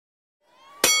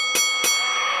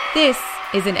This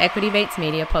is an Equity Mates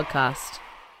Media podcast.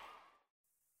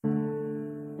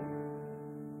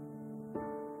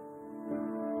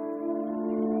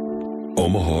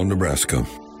 Omaha, Nebraska.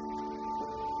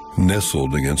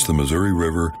 Nestled against the Missouri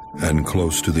River and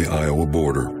close to the Iowa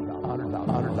border.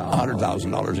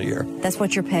 $100,000 a year. That's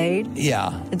what you're paid?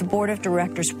 Yeah. The board of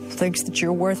directors thinks that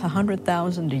you're worth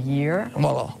 $100,000 a year?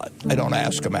 Well, I don't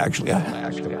ask them, actually.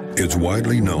 It's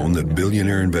widely known that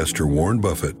billionaire investor Warren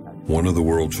Buffett, one of the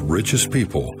world's richest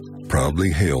people,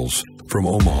 proudly hails from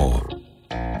Omaha.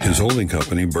 His holding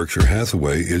company, Berkshire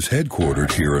Hathaway, is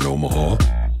headquartered here in Omaha,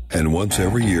 and once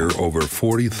every year, over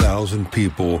 40,000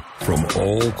 people from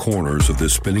all corners of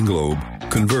this spinning globe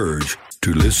converge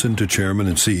to listen to Chairman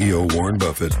and CEO Warren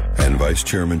Buffett and Vice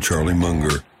Chairman Charlie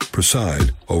Munger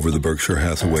preside over the Berkshire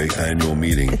Hathaway annual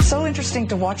meeting. It's so interesting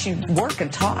to watch you work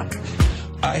and talk.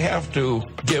 I have to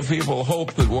give people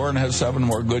hope that Warren has 7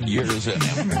 more good years in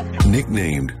him.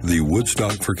 Nicknamed the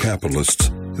Woodstock for Capitalists,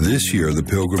 this year the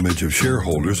pilgrimage of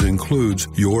shareholders includes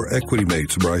your equity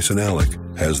mates, Bryce and Alec,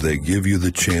 as they give you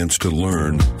the chance to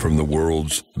learn from the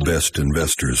world's best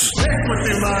investors.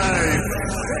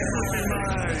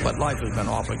 But life has been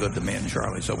awfully good to me and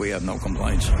Charlie, so we have no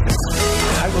complaints.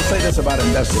 I will say this about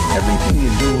investing. Everything you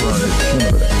do learn is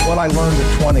cumulative. What I learned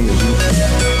at 20 is useful.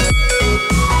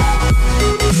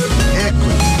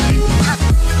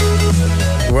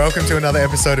 Welcome to another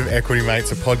episode of Equity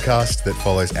Mates, a podcast that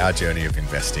follows our journey of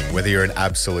investing. Whether you're an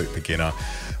absolute beginner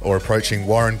or approaching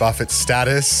Warren Buffett's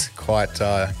status, quite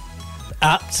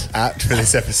apt for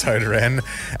this episode, Ren.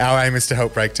 Our aim is to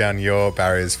help break down your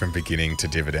barriers from beginning to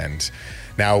dividend.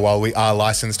 Now, while we are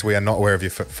licensed, we are not aware of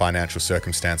your financial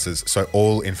circumstances, so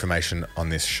all information on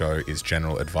this show is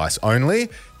general advice only.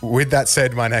 With that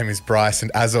said, my name is Bryce,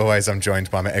 and as always, I'm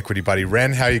joined by my equity buddy,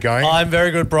 Ren. How are you going? I'm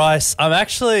very good, Bryce. I'm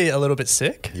actually a little bit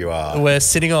sick. You are. We're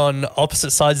sitting on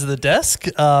opposite sides of the desk.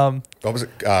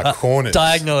 Opposite corners.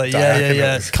 Diagonally,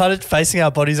 yeah. Kind of facing our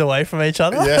bodies away from each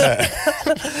other. Yeah.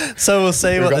 So we'll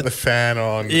see. We've got the fan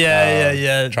on.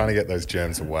 Yeah. Trying to get those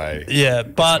germs away. Yeah,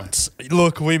 but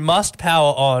look, we must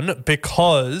power on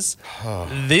because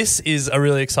this is a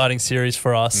really exciting series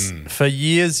for us. For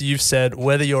years, you've said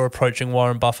whether you're approaching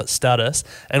Warren Buffett's status,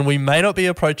 and we may not be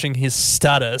approaching his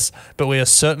status, but we are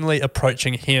certainly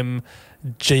approaching him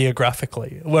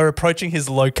geographically. We're approaching his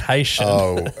location.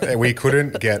 Oh, we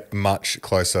couldn't get much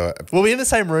closer. We'll be in the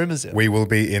same room as him. We will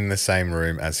be in the same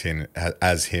room as him,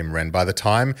 Ren. By the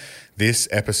time this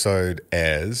episode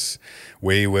airs,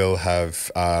 we will have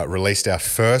released our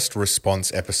first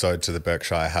response episode to the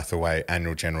Berkshire Hathaway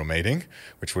annual general meeting,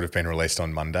 which would have been released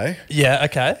on Monday. Yeah,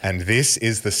 okay. And this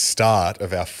is the start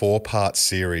of our 4-part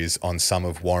series on some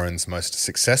of Warren's most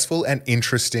successful and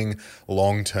interesting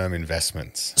long-term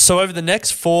investments. So over the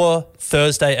next 4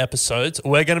 Thursday episodes,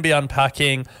 we're going to be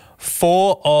unpacking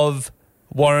 4 of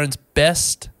Warren's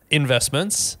best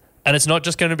investments. And it's not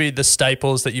just going to be the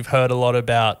staples that you've heard a lot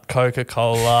about,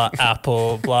 Coca-Cola,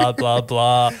 Apple, blah, blah,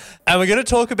 blah. And we're going to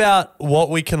talk about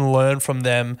what we can learn from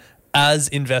them as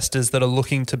investors that are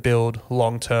looking to build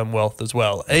long-term wealth as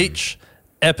well. Each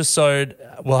episode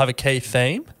will have a key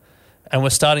theme, and we're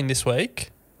starting this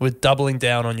week with doubling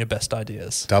down on your best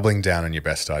ideas. Doubling down on your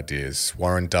best ideas.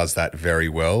 Warren does that very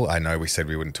well. I know we said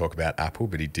we wouldn't talk about Apple,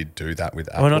 but he did do that with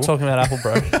Apple. We're not talking about Apple,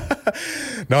 bro.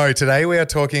 No, today we are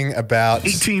talking about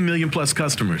 18 million plus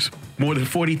customers, more than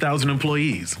 40,000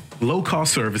 employees,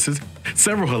 low-cost services,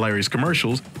 several hilarious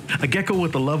commercials, a gecko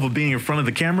with the love of being in front of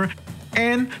the camera,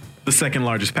 and the second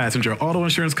largest passenger auto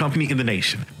insurance company in the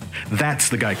nation. That's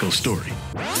the Geico story.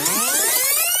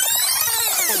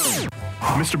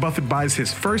 Mr. Buffett buys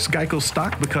his first Geico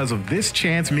stock because of this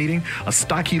chance meeting, a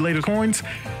stock he later coins,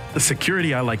 the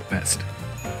security I like best.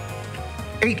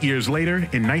 8 years later,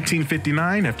 in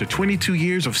 1959, after 22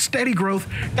 years of steady growth,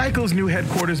 Geico's new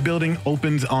headquarters building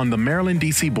opens on the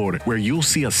Maryland-D.C. border, where you'll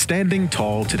see us standing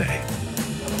tall today.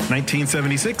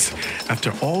 1976,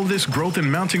 after all this growth and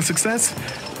mounting success,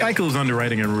 Geico's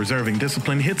underwriting and reserving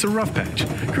discipline hits a rough patch,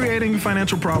 creating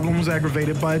financial problems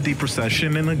aggravated by a deep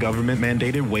recession and a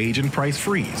government-mandated wage and price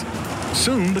freeze.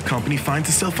 Soon, the company finds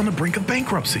itself on the brink of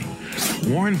bankruptcy.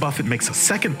 Warren Buffett makes a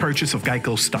second purchase of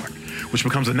Geico stock, which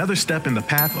becomes another step in the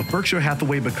path of Berkshire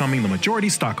Hathaway becoming the majority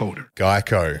stockholder.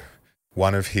 Geico,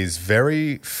 one of his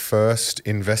very first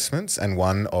investments and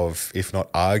one of, if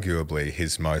not arguably,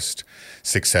 his most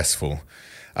successful.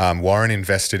 Warren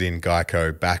invested in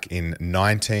Geico back in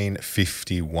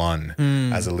 1951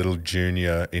 as a little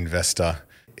junior investor.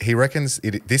 He reckons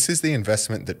this is the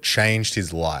investment that changed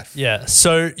his life. Yeah.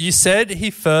 So you said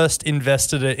he first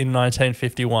invested it in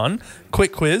 1951.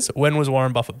 Quick quiz. When was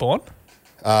Warren Buffett born?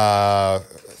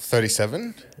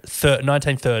 37?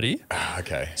 1930.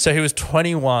 Okay. So he was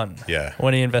 21 Yeah.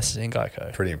 when he invested in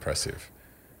Geico. Pretty impressive.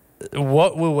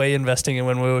 What were we investing in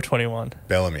when we were 21?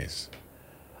 Bellamy's.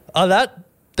 Oh, that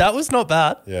was not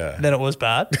bad. Yeah. Then it was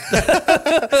bad.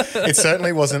 It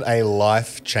certainly wasn't a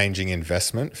life-changing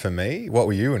investment for me. What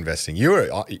were you investing?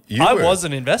 I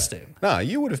wasn't investing. No,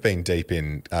 you would have been deep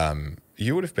in.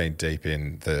 You would have been deep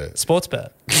in the Sports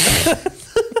bet.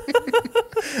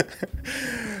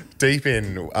 deep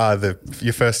in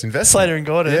your first investment. Slater and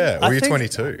Gordon. Yeah. Were you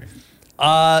 22?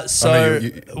 I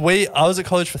I was at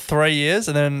college for 3 years,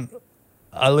 and then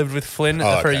I lived with Flynn for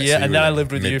a okay, year, so and then I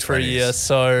lived with you for a year.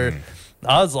 So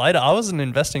I was later. I wasn't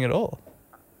investing at all.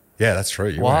 Yeah, that's true.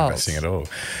 You weren't investing at all.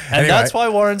 And that's why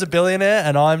Warren's a billionaire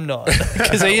and I'm not,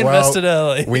 because he invested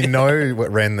early. We know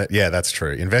what Ren that. Yeah, that's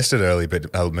true. Invested early, but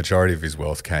a majority of his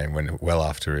wealth came well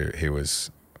after he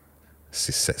was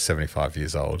 75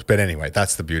 years old. But anyway,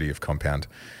 that's the beauty of compounding.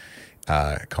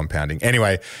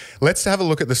 Anyway, let's have a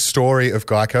look at the story of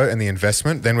Geico and the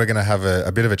investment. Then we're going to have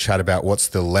a bit of a chat about what's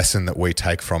the lesson that we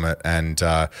take from it, and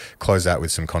close out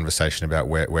with some conversation about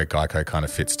where Geico kind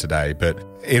of fits today. But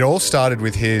it all started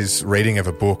with his reading of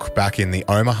a book back in the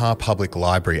Omaha Public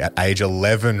Library at age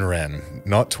 11, Ren.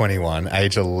 Not 21,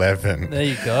 age 11. There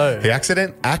you go. He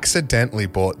accidentally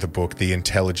bought the book The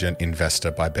Intelligent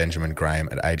Investor by Benjamin Graham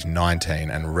at age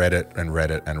 19 and read it and read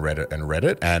it and read it and read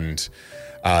it. And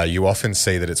you often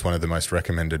see that it's one of the most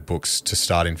recommended books to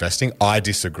start investing. I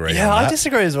disagree. Yeah, on that. I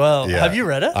disagree as well. Yeah. Have you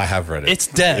read it? I have read it. It's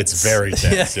dense. It's very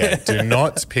dense. Yeah. Do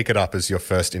not pick it up as your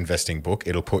first investing book.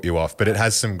 It'll put you off. But it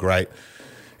has some great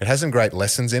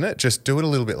lessons in it. Just do it a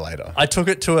little bit later. I took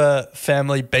it to a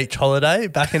family beach holiday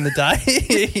back in the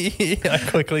day. I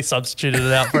quickly substituted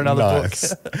it out for another book.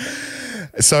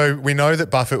 So we know that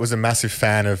Buffett was a massive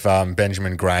fan of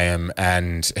Benjamin Graham,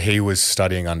 and he was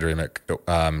studying under him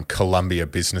at Columbia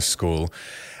Business School.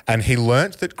 And he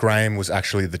learnt that Graham was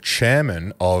actually the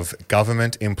chairman of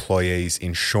Government Employees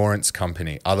Insurance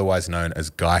Company, otherwise known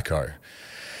as Geico.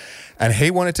 And he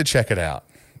wanted to check it out.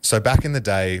 So back in the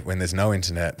day when there's no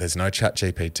internet, there's no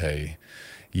ChatGPT,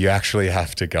 you actually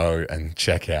have to go and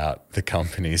check out the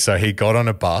company. So he got on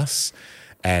a bus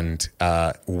and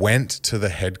went to the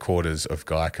headquarters of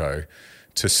Geico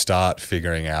to start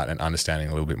figuring out and understanding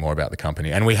a little bit more about the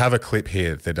company. And we have a clip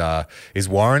here that is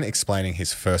Warren explaining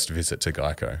his first visit to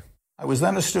Geico. I was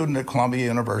then a student at Columbia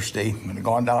University and had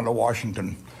gone down to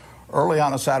Washington early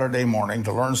on a Saturday morning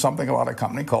to learn something about a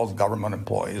company called Government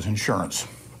Employees Insurance.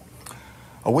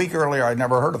 A week earlier, I'd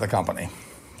never heard of the company,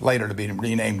 later to be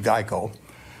renamed Geico.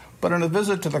 But in a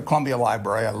visit to the Columbia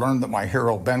Library, I learned that my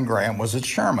hero, Ben Graham, was its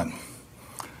chairman.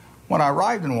 When I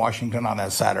arrived in Washington on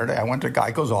that Saturday, I went to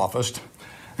Geico's office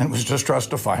and was distressed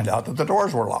to find out that the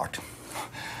doors were locked.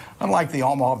 Unlike the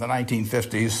Omaha of the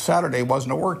 1950s, Saturday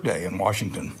wasn't a work day in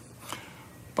Washington.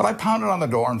 But I pounded on the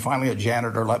door, and finally a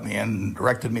janitor let me in and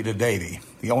directed me to Davy,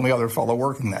 the only other fellow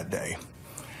working that day.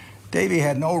 Davy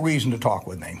had no reason to talk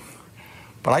with me,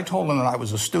 but I told him that I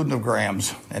was a student of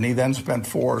Graham's, and he then spent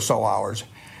 4 or so hours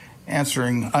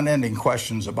answering unending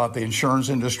questions about the insurance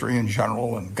industry in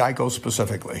general and Geico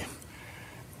specifically.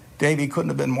 Davy couldn't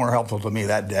have been more helpful to me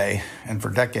that day, and for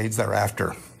decades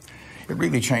thereafter. It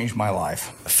really changed my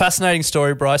life. Fascinating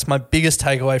story, Bryce. My biggest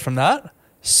takeaway from that,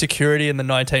 security in the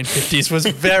 1950s was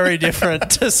very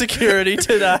different to security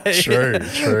today. True.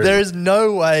 There is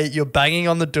no way you're banging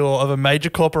on the door of a major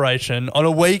corporation on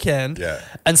a weekend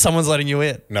and someone's letting you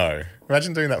in. No.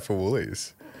 Imagine doing that for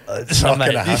Woolies. It's not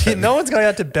going to happen. No one's going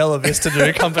out to Bella Vista to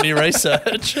do company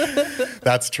research.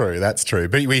 That's true.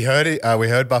 But we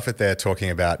heard Buffett there talking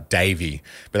about Davy,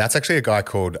 but that's actually a guy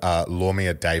called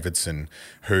Lormier Davidson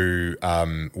who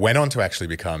went on to actually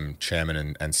become chairman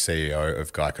and CEO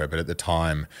of Geico, but at the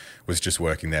time was just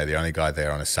working there, the only guy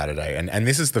there on a Saturday. And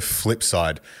this is the flip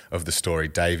side of the story,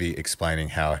 Davy explaining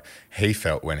how he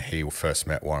felt when he first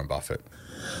met Warren Buffett.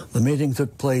 The meeting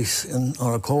took place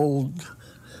on a cold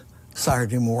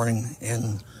Saturday morning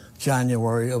in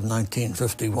January of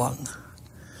 1951.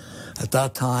 At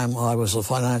that time, I was the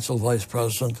financial vice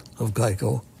president of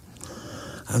Geico,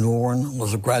 and Warren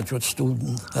was a graduate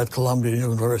student at Columbia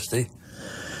University.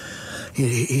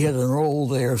 He had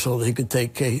enrolled there so that he could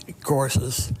take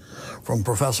courses from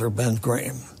Professor Ben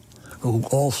Graham, who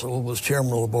also was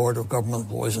chairman of the board of Government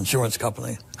Employees Insurance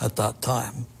Company at that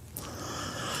time.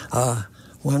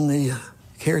 When the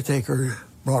caretaker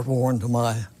brought Warren to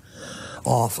my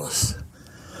office,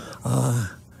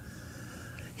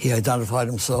 he identified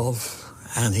himself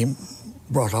and he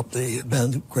brought up the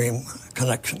Ben Graham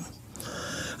connection.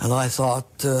 And I thought,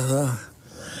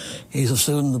 he's a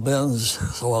student of Ben's,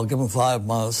 so I'll give him 5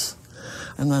 months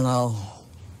and then I'll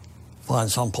find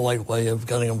some polite way of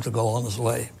getting him to go on his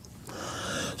way.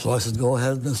 So I said, go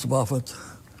ahead, Mr. Buffett,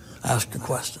 ask your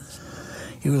questions.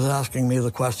 He was asking me the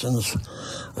questions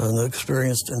an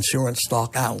experienced insurance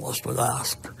stock analyst would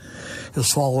ask.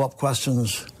 His follow-up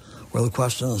questions were the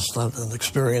questions that an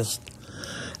experienced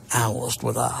analyst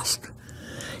would ask.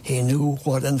 He knew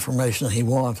what information he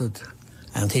wanted,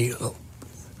 and he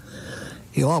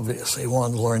obviously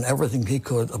wanted to learn everything he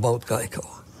could about GEICO.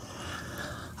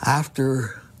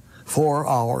 After 4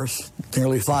 hours,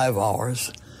 nearly 5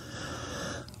 hours,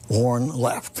 Warren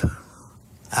left,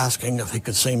 asking if he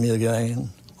could see me again.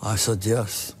 I said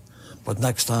yes, but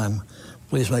next time,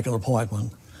 please make an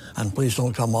appointment, and please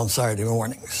don't come on Saturday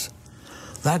mornings.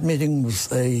 That meeting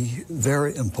was a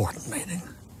very important meeting.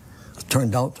 It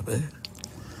turned out to be.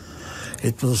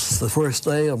 It was the first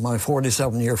day of my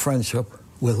 47-year friendship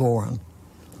with Warren,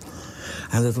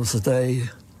 and it was a day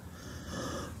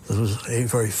that was a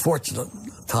very fortunate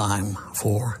time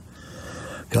for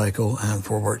GEICO and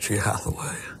for Berkshire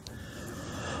Hathaway.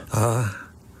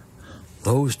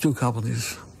 Those two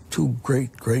companies, two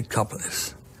great, great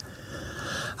companies,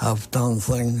 have done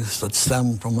things that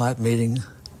stem from that meeting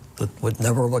that would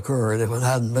never have occurred if it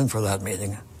hadn't been for that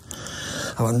meeting.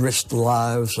 Have enriched the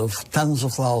lives of tens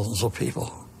of thousands of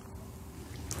people.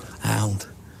 And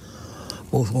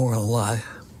both Warren and I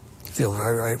feel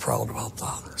very, very proud about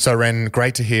that. So, Ren,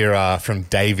 great to hear from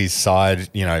Davy's side,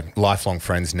 you know, lifelong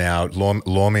friends now.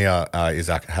 Lormia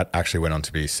actually went on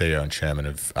to be CEO and chairman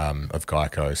of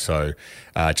GEICO. So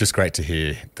just great to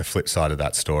hear the flip side of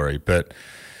that story. But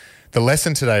the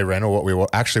lesson today, Ren, or what we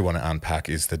actually want to unpack,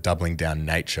 is the doubling down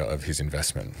nature of his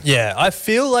investment. Yeah, I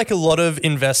feel like a lot of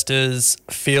investors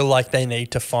feel like they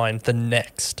need to find the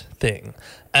next thing.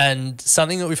 And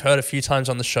something that we've heard a few times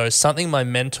on the show, something my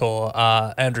mentor,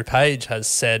 Andrew Page, has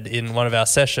said in one of our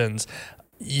sessions,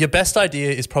 your best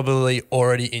idea is probably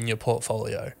already in your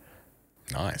portfolio.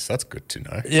 Nice. That's good to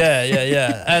know.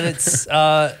 Yeah. And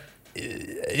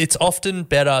it's often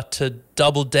better to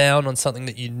double down on something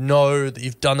that you know, that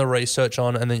you've done the research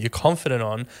on and that you're confident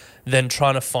on, than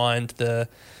trying to find the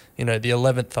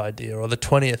 11th idea or the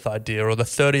 20th idea or the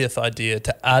 30th idea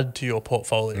to add to your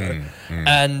portfolio.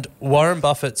 And Warren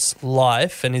Buffett's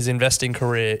life and his investing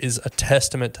career is a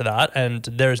testament to that, and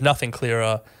there is nothing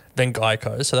clearer than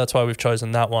GEICO, so that's why we've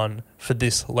chosen that one for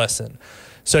this lesson.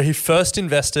 So he first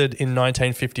invested in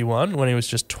 1951 when he was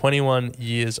just 21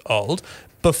 years old,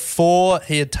 before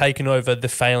he had taken over the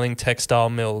failing textile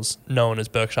mills known as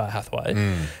Berkshire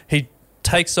Hathaway. He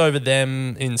takes over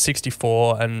them in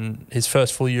 64, and his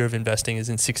first full year of investing is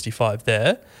in 65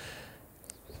 there.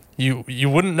 You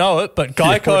wouldn't know it, but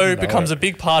GEICO becomes a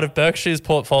big part of Berkshire's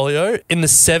portfolio. In the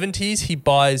 70s, he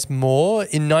buys more.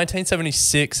 In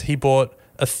 1976, he bought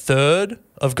a third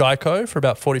of GEICO for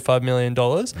about $45 million.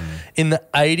 In the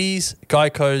 80s,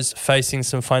 GEICO's facing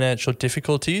some financial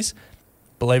difficulties.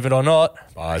 Believe it or not,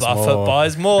 Buffett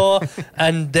buys more.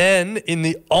 And then in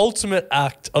the ultimate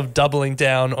act of doubling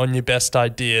down on your best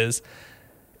ideas,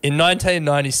 in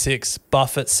 1996,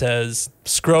 Buffett says,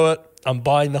 screw it, I'm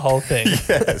buying the whole thing.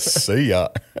 Yes, see ya.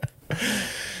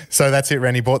 So that's it,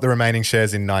 Ren. He bought the remaining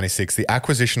shares in 96. The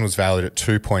acquisition was valued at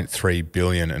 $2.3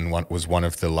 billion and was one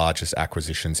of the largest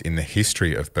acquisitions in the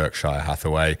history of Berkshire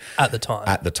Hathaway. At the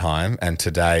time. And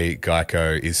today,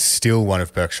 GEICO is still one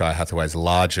of Berkshire Hathaway's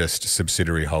largest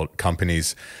subsidiary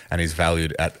companies and is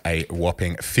valued at a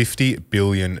whopping $50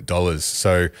 billion.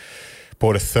 So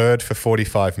bought a third for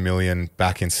 $45 million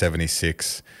back in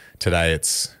 76. Today,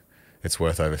 it's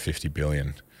worth over $50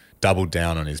 billion. Doubled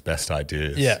down on his best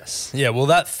ideas. Yes. Yeah, well,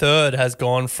 that third has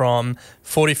gone from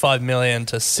 $45 million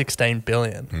to $16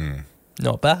 billion.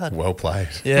 Not bad. Well played.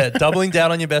 Yeah, doubling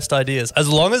down on your best ideas, as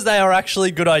long as they are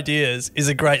actually good ideas, is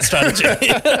a great strategy.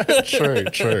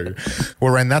 True.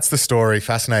 Well, Ren, that's the story.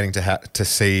 Fascinating to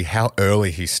see how early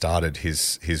he started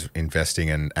his investing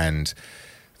and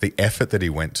the effort that he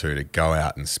went to go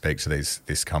out and speak to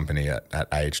this company at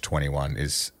age 21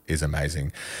 is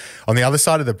amazing. On the other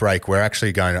side of the break, we're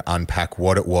actually going to unpack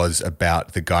what it was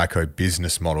about the GEICO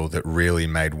business model that really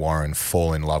made Warren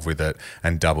fall in love with it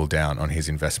and double down on his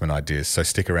investment ideas. So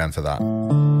stick around for that.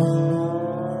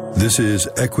 This is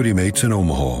Equity Mates in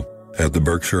Omaha at the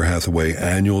Berkshire Hathaway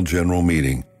Annual General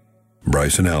Meeting.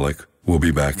 Bryce and Alec will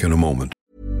be back in a moment.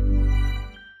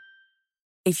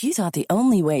 If you thought the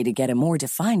only way to get a more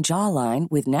defined jawline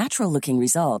with natural-looking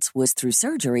results was through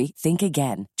surgery, think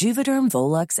again. Juvederm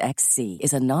Volux XC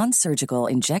is a non-surgical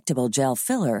injectable gel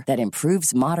filler that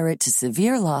improves moderate to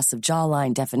severe loss of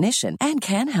jawline definition and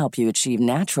can help you achieve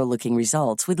natural-looking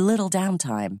results with little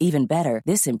downtime. Even better,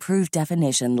 this improved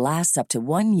definition lasts up to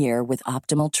 1 year with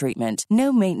optimal treatment.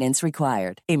 No maintenance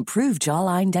required. Improve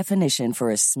jawline definition for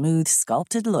a smooth,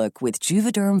 sculpted look with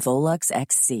Juvederm Volux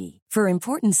XC. For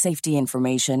important safety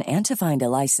information and to find a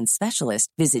licensed specialist,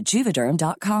 visit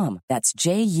Juvederm.com. That's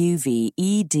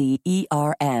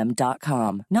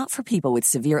JUVEDERM.com. Not for people with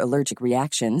severe allergic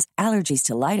reactions, allergies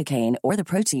to lidocaine, or the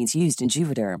proteins used in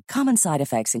Juvederm. Common side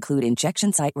effects include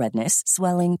injection site redness,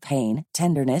 swelling, pain,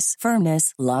 tenderness,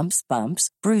 firmness, lumps, bumps,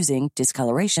 bruising,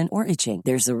 discoloration, or itching.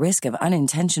 There's a risk of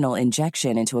unintentional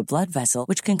injection into a blood vessel,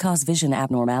 which can cause vision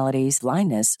abnormalities,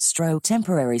 blindness, stroke,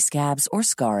 temporary scabs, or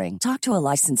scarring. Talk to a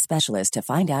licensed specialist to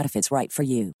find out if it's right for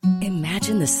you.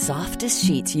 Imagine the softest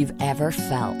sheets you've ever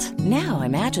felt. Now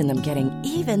imagine them getting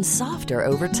even softer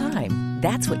over time.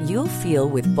 That's what you'll feel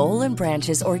with Boll &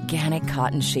 Branch's organic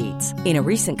cotton sheets. In a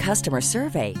recent customer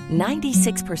survey,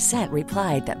 96%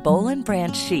 replied that Boll &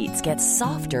 Branch sheets get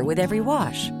softer with every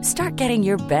wash. Start getting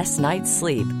your best night's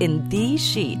sleep in these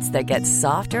sheets that get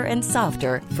softer and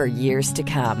softer for years to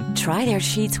come. Try their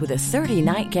sheets with a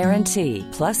 30-night guarantee.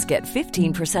 Plus, get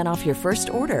 15% off your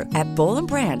first order at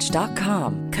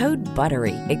BollandBranch.com. Code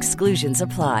BUTTERY. Exclusions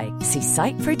apply. See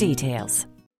site for details.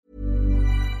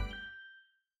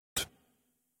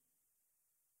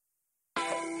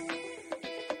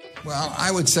 Well,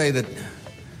 I would say that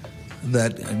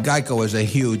Geico is a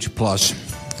huge plus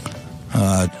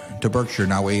to Berkshire.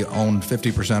 Now, we owned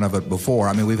 50% of it before.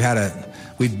 I mean, we've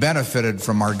benefited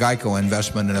from our Geico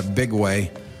investment in a big way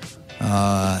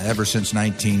ever since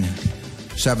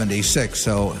 1976.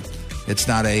 So it's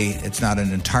not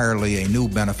an entirely a new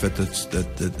benefit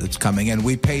that's coming in.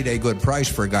 We paid a good price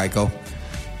for Geico,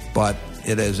 but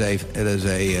it is a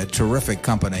terrific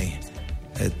company.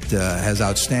 It has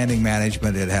outstanding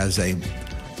management. It has a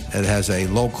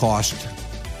low-cost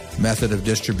method of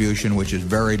distribution, which is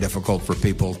very difficult for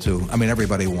people to. I mean,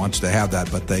 everybody wants to have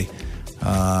that, but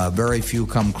very few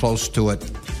come close to it.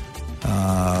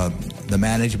 The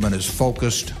management is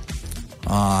focused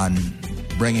on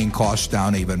bringing costs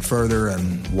down even further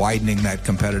and widening that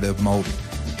competitive moat.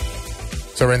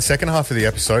 So in the second half of the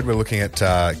episode, we're looking at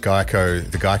Geico,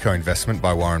 the Geico investment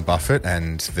by Warren Buffett,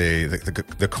 and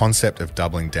the concept of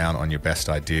doubling down on your best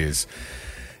ideas.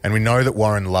 And we know that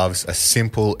Warren loves a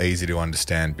simple,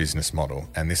 easy-to-understand business model,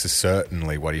 and this is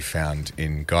certainly what he found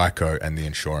in Geico and the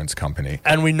insurance company.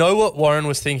 And we know what Warren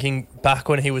was thinking back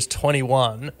when he was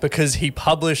 21 because he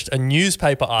published a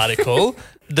newspaper article,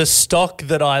 The Stock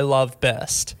That I Love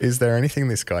Best. Is there anything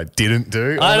this guy didn't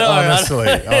do? I know. Honestly,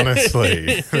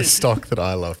 The Stock That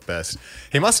I Love Best.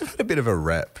 He must have had a bit of a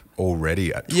rep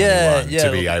already at 21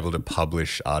 to be able to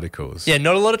publish articles. Yeah,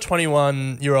 not a lot of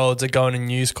 21-year-olds are going to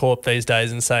News Corp these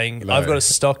days and saying, I've got a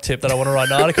stock tip that I want to write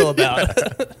an article about.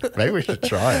 Maybe we should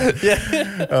try it.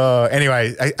 Yeah.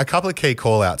 Anyway, a couple of key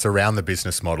call-outs around the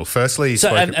business model. Firstly,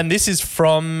 and this is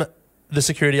from The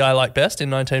Security I Like Best in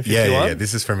 1951? Yeah.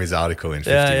 This is from his article in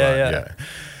 51. Yeah.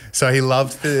 So he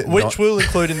loved the... Which we'll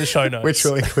include in the show notes.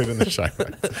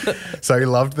 So he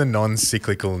loved the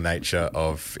non-cyclical nature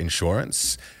of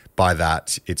insurance. By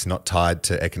that, it's not tied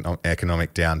to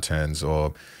economic downturns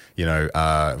or,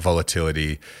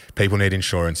 volatility. People need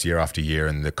insurance year after year,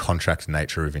 and the contract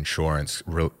nature of insurance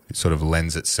sort of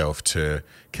lends itself to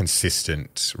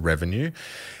consistent revenue.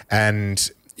 And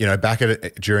back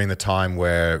during the time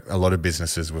where a lot of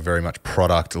businesses were very much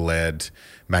product-led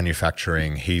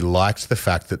manufacturing, he liked the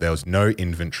fact that there was no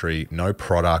inventory, no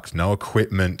product, no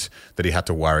equipment that he had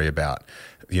to worry about.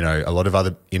 A lot of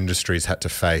other industries had to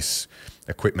face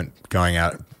equipment going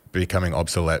out, becoming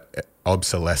obsolete.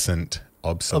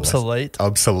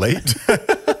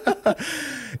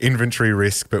 Inventory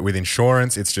risk, but with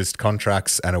insurance, it's just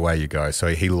contracts and away you go.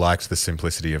 So he liked the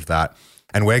simplicity of that.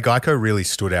 And where Geico really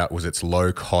stood out was its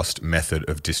low-cost method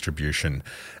of distribution.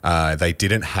 They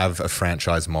didn't have a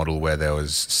franchise model where there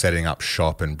was setting up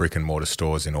shop and brick-and-mortar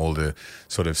stores in all the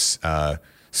sort of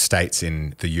states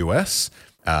in the US.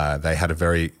 They had a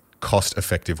very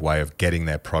cost-effective way of getting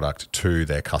their product to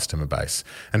their customer base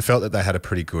and felt that they had a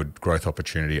pretty good growth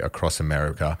opportunity across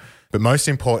America. But most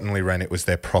importantly, Ren, it was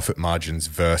their profit margins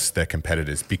versus their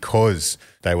competitors because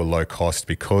they were low cost,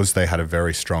 because they had a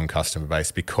very strong customer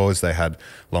base, because they had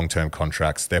long-term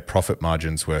contracts. Their profit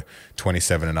margins were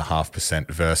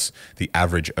 27.5% versus the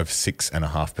average of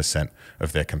 6.5%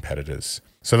 of their competitors.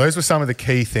 So those were some of the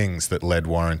key things that led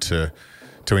Warren to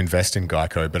to invest in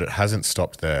Geico, but it hasn't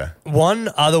stopped there. One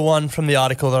other one from the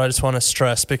article that I just want to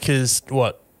stress, because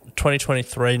 2023,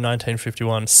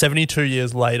 1951, 72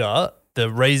 years later, the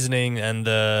reasoning and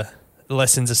the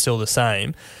lessons are still the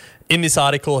same. In this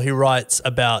article, he writes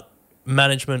about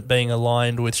management being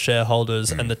aligned with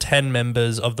shareholders, and the 10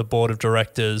 members of the board of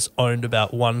directors owned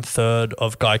about 1/3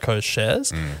 of Geico's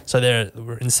shares. So their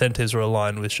incentives were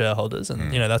aligned with shareholders,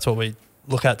 and that's what we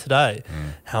look at today.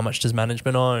 How much does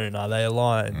management own? Are they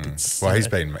aligned? Well,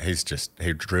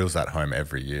 he drills that home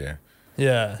every year.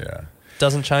 Yeah.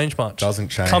 Doesn't change much. Doesn't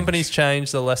change. Companies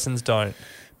change, the lessons don't.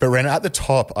 But Ren, at the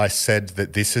top, I said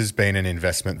that this has been an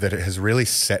investment that it has really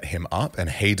set him up, and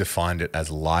he defined it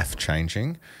as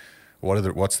life-changing.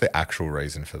 What's the actual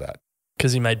reason for that?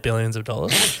 Because he made billions of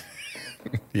dollars.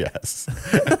 Yes.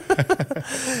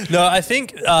 No, I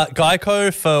think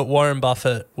Geico for Warren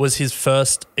Buffett was his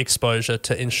first exposure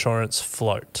to insurance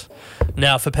float.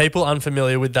 Now, for people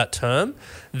unfamiliar with that term,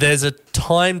 there's a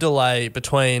time delay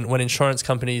between when insurance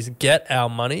companies get our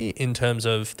money in terms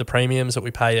of the premiums that we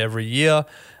pay every year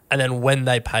and then when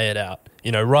they pay it out.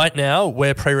 Right now,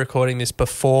 we're pre-recording this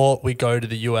before we go to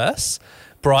the US.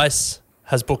 Bryce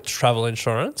has booked travel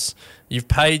insurance. You've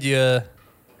paid you're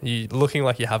looking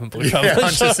like you haven't booked travel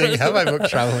insurance. I'm just saying, have I booked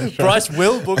travel insurance? Bryce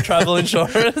will book travel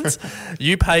insurance.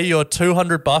 You pay your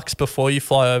 $200 before you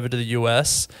fly over to the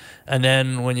US, and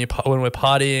then when we're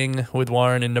partying with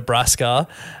Warren in Nebraska,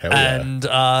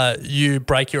 you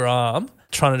break your arm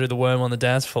trying to do the worm on the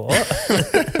dance floor.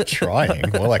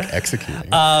 Trying, more like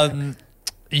executing.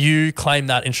 You claim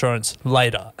that insurance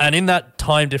later. And in that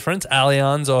time difference,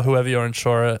 Allianz or whoever your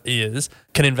insurer is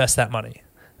can invest that money.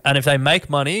 And if they make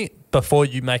money before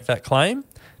you make that claim,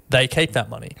 they keep that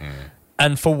money.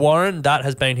 And for Warren, that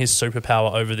has been his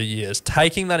superpower over the years,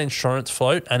 taking that insurance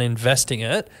float and investing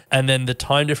it, and then the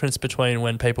time difference between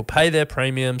when people pay their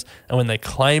premiums and when they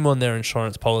claim on their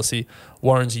insurance policy,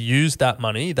 Warren's used that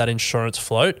money, that insurance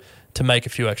float, to make a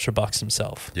few extra bucks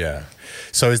himself. Yeah.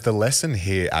 So is the lesson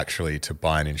here actually to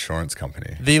buy an insurance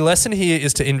company? The lesson here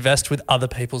is to invest with other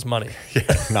people's money.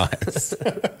 Yeah, nice.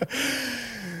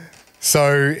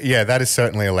 So, yeah, that has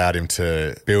certainly allowed him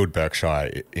to build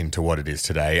Berkshire into what it is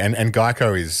today. And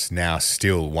Geico is now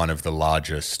still one of the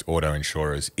largest auto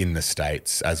insurers in the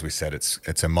States. As we said,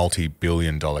 it's a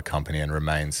multi-billion-dollar company and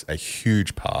remains a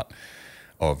huge part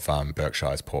of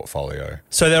Berkshire's portfolio.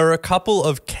 So there are a couple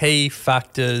of key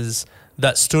factors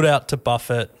that stood out to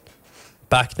Buffett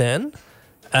back then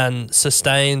and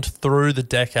sustained through the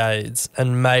decades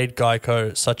and made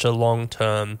Geico such a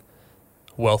long-term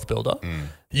wealth builder.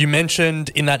 You mentioned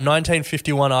in that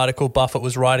 1951 article, Buffett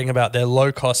was writing about their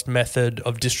low-cost method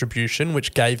of distribution,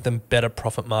 which gave them better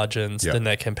profit margins than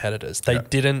their competitors. They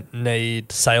didn't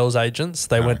need sales agents.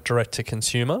 They went direct to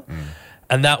consumer.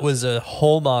 And that was a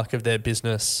hallmark of their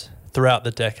business throughout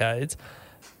the decades.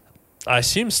 I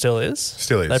assume still is.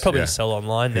 Still is. They probably just sell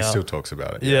online now. He still talks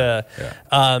about it. Yeah.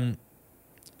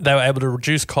 They were able to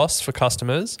reduce costs for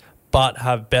customers but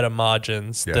have better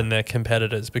margins than their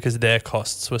competitors because their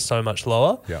costs were so much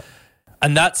lower. Yeah.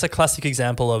 And that's a classic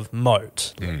example of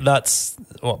moat. That's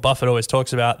what Buffett always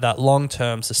talks about, that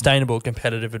long-term sustainable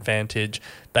competitive advantage.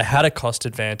 They had a cost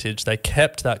advantage. They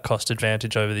kept that cost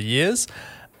advantage over the years,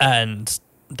 and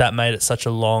that made it such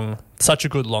a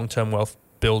good long-term wealth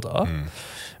builder.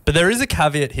 But there is a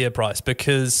caveat here, Bryce,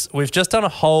 because we've just done a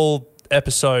whole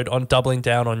episode on doubling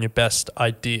down on your best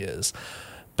ideas.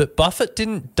 But Buffett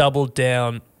didn't double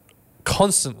down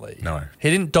constantly. No. He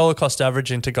didn't dollar cost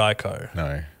average into Geico.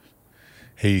 No.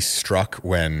 He struck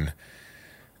when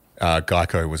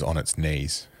Geico was on its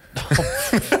knees.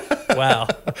 Wow.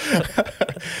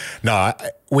 No,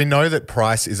 we know that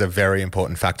price is a very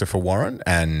important factor for Warren,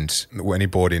 and when he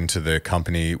bought into the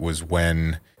company was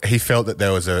when he felt that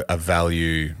there was a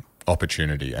value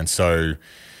opportunity. And so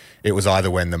it was either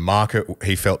when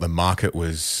he felt the market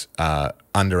was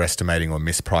underestimating or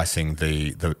mispricing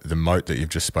the moat that you've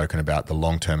just spoken about, the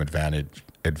long-term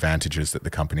advantages that the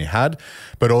company had,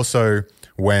 but also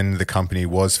when the company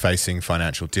was facing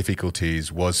financial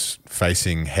difficulties, was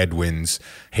facing headwinds.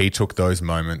 He took those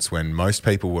moments when most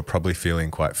people were probably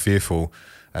feeling quite fearful,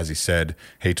 as he said.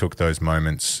 He took those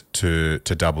moments to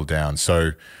double down.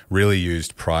 So really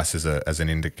used price as an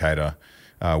indicator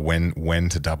when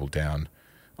to double down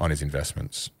on his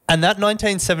investments. And that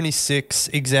 1976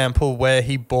 example where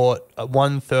he bought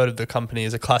 1/3 of the company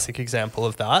is a classic example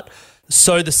of that.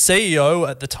 So the CEO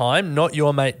at the time, not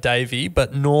your mate Davey,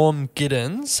 but Norm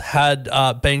Giddens, had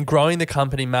been growing the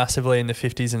company massively in the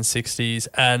 50s and 60s,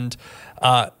 and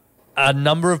a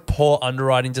number of poor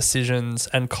underwriting decisions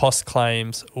and cost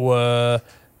claims were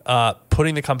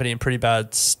putting the company in pretty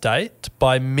bad state.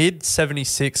 By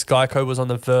mid-76, Geico was on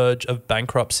the verge of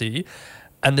bankruptcy,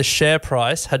 and the share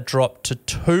price had dropped to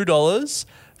 $2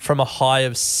 from a high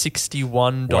of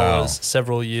 $61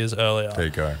 several years earlier. There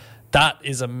you go. That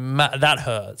is that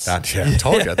hurts. I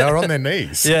told you. They were on their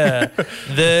knees. Yeah.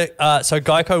 So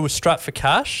Geico was strapped for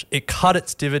cash. It cut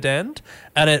its dividend,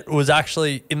 and it was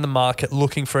actually in the market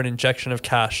looking for an injection of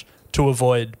cash to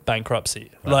avoid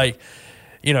bankruptcy. Right.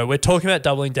 We're talking about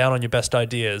doubling down on your best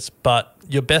ideas, but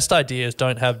your best ideas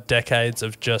don't have decades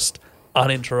of just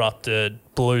uninterrupted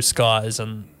blue skies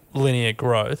and linear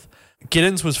growth.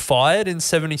 Giddens was fired in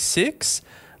 76.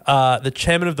 The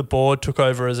chairman of the board took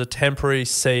over as a temporary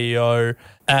CEO,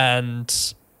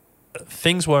 and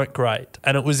things weren't great.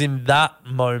 And it was in that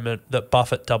moment that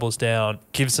Buffett doubles down,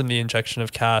 gives them the injection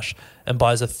of cash, and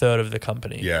buys a third of the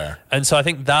company. Yeah. And so I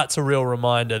think that's a real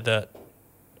reminder that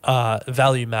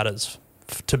value matters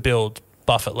to build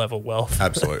Buffett-level wealth.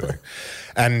 Absolutely.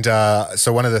 And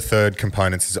so one of the third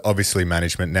components is obviously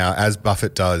management. Now, as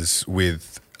Buffett does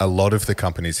with a lot of the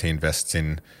companies he invests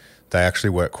in, they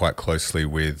actually work quite closely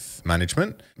with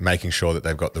management, making sure that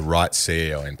they've got the right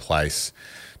CEO in place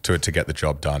to get the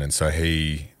job done. And so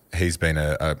he's been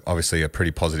obviously a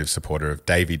pretty positive supporter of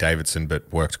Davey Davidson,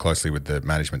 but worked closely with the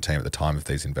management team at the time of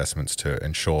these investments to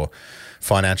ensure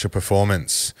financial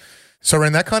performance. So,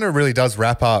 Ren, that kind of really does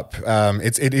wrap up.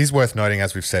 It is worth noting,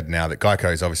 as we've said now, that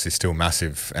Geico is obviously still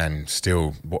massive, and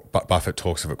still Buffett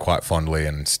talks of it quite fondly,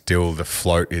 and still the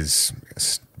float is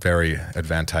very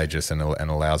advantageous and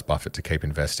allows Buffett to keep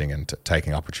investing and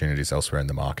taking opportunities elsewhere in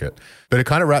the market. But it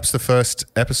kind of wraps the first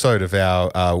episode of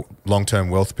our Long-Term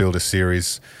Wealth Builder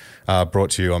series, brought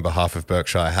to you on behalf of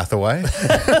Berkshire Hathaway.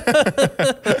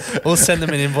 We'll send them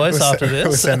an invoice after this.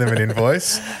 We'll send them an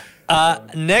invoice.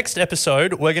 Next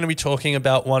episode, we're going to be talking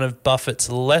about one of Buffett's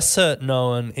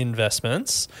lesser-known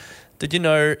investments. Did you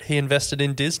know he invested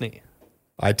in Disney?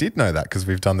 I did know that because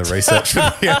we've done the research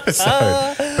for the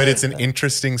episode. But it's an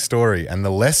interesting story, and the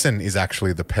lesson is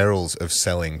actually the perils of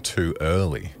selling too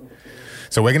early.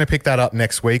 So we're going to pick that up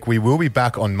next week. We will be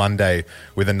back on Monday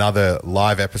with another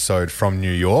live episode from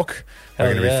New York.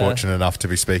 We're going to be fortunate enough to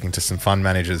be speaking to some fund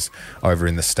managers over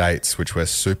in the States, which we're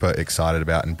super excited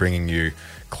about, and bringing you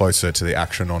closer to the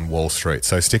action on Wall Street.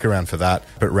 So stick around for that.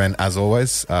 But Ren, as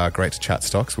always, great to chat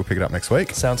stocks. We'll pick it up next week.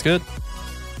 Sounds good.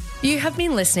 You have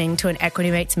been listening to an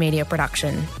Equity Mates Media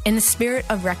production. In the spirit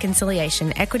of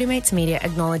reconciliation, Equity Mates Media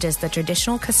acknowledges the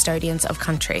traditional custodians of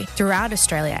country throughout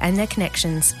Australia and their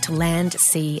connections to land,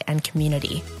 sea and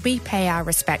community. We pay our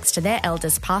respects to their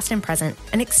elders past and present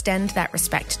and extend that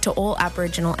respect to all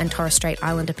Aboriginal and Torres Strait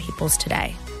Islander peoples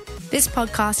today. This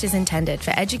podcast is intended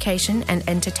for education and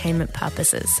entertainment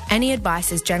purposes. Any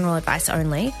advice is general advice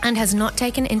only and has not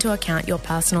taken into account your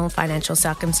personal financial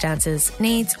circumstances,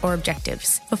 needs, or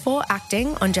objectives. Before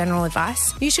acting on general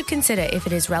advice, you should consider if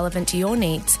it is relevant to your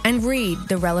needs and read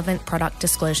the relevant product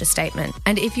disclosure statement.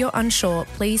 And if you're unsure,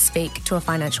 please speak to a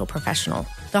financial professional.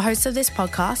 The hosts of this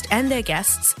podcast and their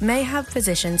guests may have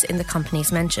positions in the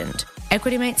companies mentioned.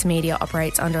 Equity Mates Media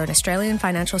operates under an Australian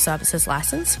Financial Services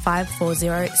Licence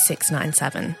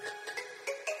 540697.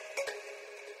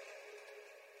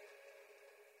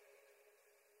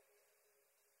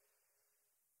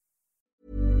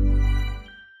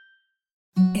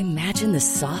 Imagine the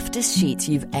softest sheets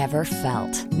you've ever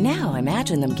felt. Now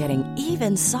imagine them getting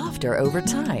even softer over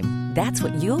time. That's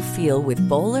what you'll feel with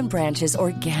Boll & Branch's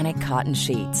organic cotton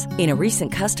sheets. In a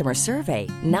recent customer survey,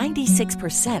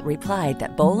 96% replied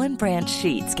that Boll & Branch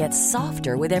sheets get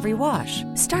softer with every wash.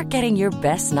 Start getting your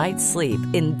best night's sleep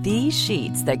in these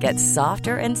sheets that get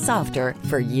softer and softer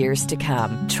for years to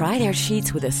come. Try their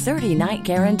sheets with a 30-night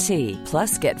guarantee.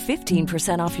 Plus, get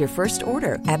 15% off your first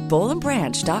order at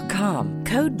bollandbranch.com.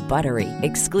 Code BUTTERY.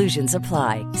 Exclusions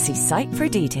apply. See site for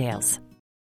details.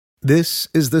 This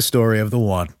is the story of the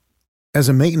one. As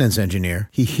a maintenance engineer,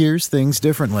 he hears things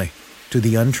differently. To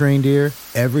the untrained ear,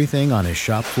 everything on his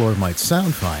shop floor might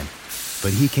sound fine,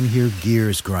 but he can hear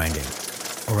gears grinding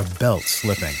or a belt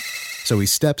slipping. So he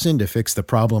steps in to fix the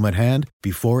problem at hand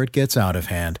before it gets out of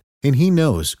hand. And he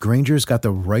knows Grainger's got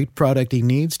the right product he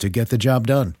needs to get the job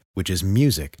done, which is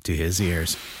music to his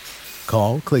ears.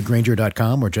 Call, click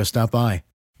Grainger.com, or just stop by.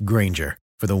 Grainger,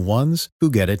 for the ones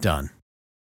who get it done.